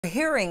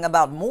Hearing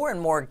about more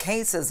and more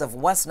cases of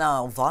West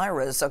Nile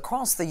virus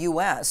across the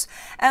U.S.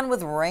 and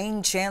with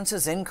rain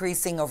chances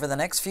increasing over the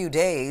next few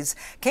days,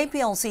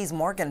 KPLC's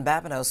Morgan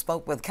Babineau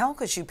spoke with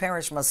Calcasieu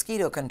Parish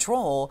Mosquito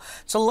Control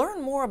to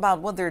learn more about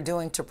what they're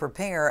doing to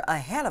prepare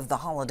ahead of the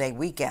holiday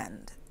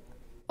weekend.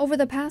 Over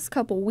the past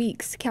couple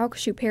weeks,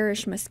 Calcasieu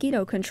Parish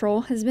Mosquito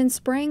Control has been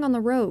spraying on the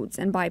roads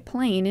and by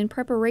plane in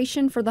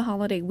preparation for the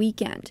holiday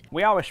weekend.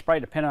 We always spray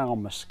depending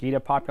on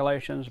mosquito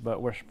populations,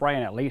 but we're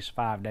spraying at least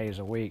 5 days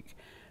a week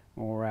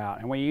when we're out.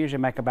 And we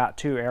usually make about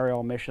 2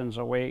 aerial missions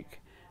a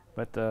week,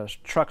 but the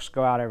trucks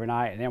go out every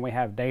night, and then we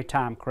have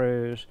daytime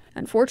crews.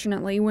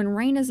 Unfortunately, when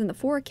rain is in the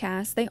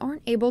forecast, they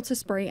aren't able to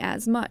spray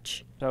as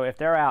much. So if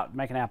they're out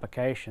making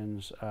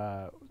applications,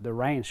 the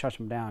rain shuts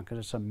them down because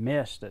it's a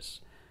mist that's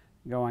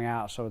going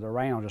out, so the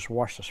rain will just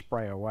wash the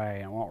spray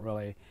away, and it won't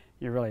really,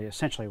 you're really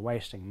essentially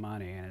wasting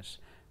money, and it's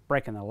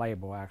breaking the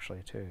label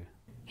actually too.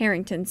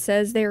 Harrington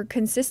says they are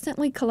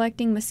consistently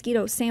collecting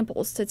mosquito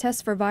samples to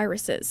test for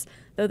viruses.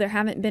 Though there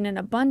haven't been an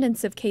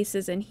abundance of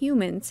cases in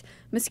humans,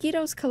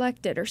 mosquitoes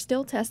collected are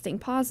still testing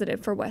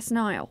positive for West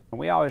Nile.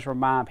 We always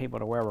remind people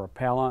to wear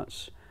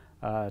repellents,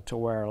 to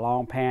wear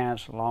long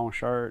pants, long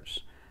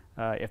shirts,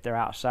 if they're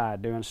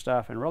outside doing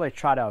stuff, and really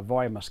try to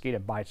avoid mosquito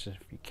bites if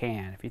you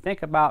can. If you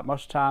think about it,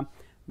 most of the time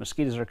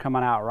mosquitoes are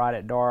coming out right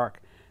at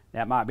dark.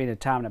 That might be the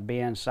time to be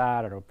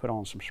inside or to put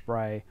on some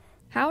spray.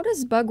 How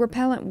does bug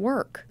repellent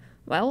work?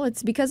 Well,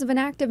 it's because of an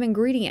active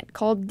ingredient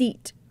called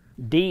DEET.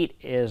 DEET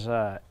is,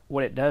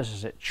 what it does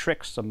is it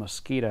tricks the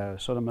mosquito.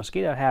 So the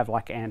mosquito have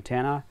like an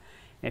antenna.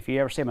 If you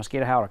ever see a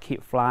mosquito, how it'll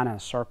keep flying in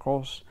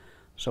circles.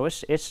 So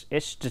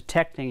it's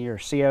detecting your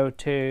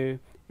CO2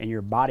 and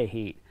your body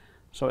heat.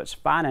 So it's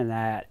finding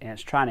that and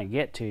it's trying to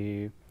get to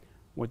you.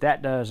 What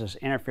that does is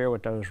interfere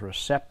with those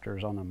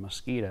receptors on the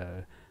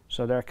mosquito.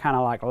 So they're kind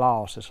of like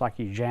lost. It's like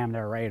you jam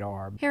their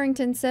radar.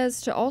 Harrington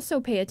says to also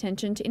pay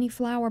attention to any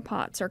flower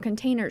pots or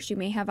containers you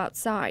may have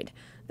outside.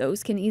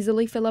 Those can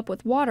easily fill up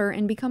with water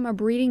and become a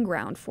breeding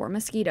ground for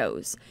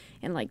mosquitoes.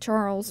 In Lake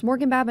Charles,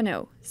 Morgan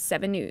Babineau,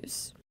 7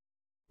 News.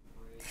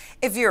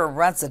 If you're a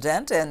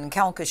resident in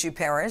Calcasieu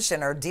Parish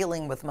and are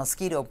dealing with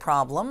mosquito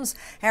problems,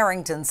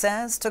 Harrington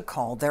says to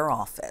call their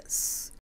office.